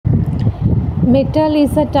Metal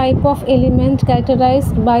is a type of element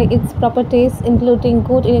characterized by its properties including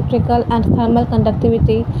good electrical and thermal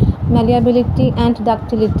conductivity, malleability, and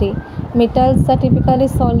ductility. Metals are typically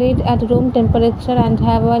solid at room temperature and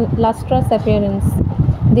have a lustrous appearance.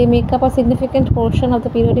 They make up a significant portion of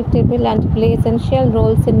the periodic table and play essential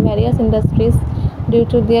roles in various industries due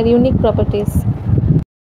to their unique properties.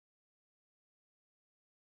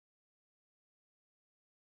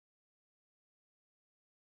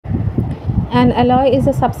 An alloy is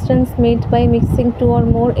a substance made by mixing two or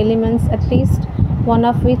more elements, at least one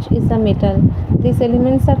of which is a metal. These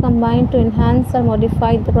elements are combined to enhance or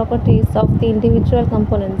modify the properties of the individual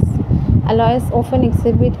components. Alloys often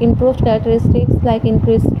exhibit improved characteristics like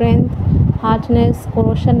increased strength, hardness,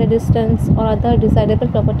 corrosion resistance, or other desirable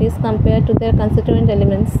properties compared to their constituent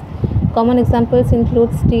elements. Common examples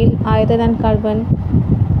include steel, iron, and carbon,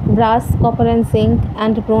 brass, copper, and zinc,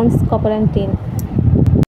 and bronze, copper, and tin.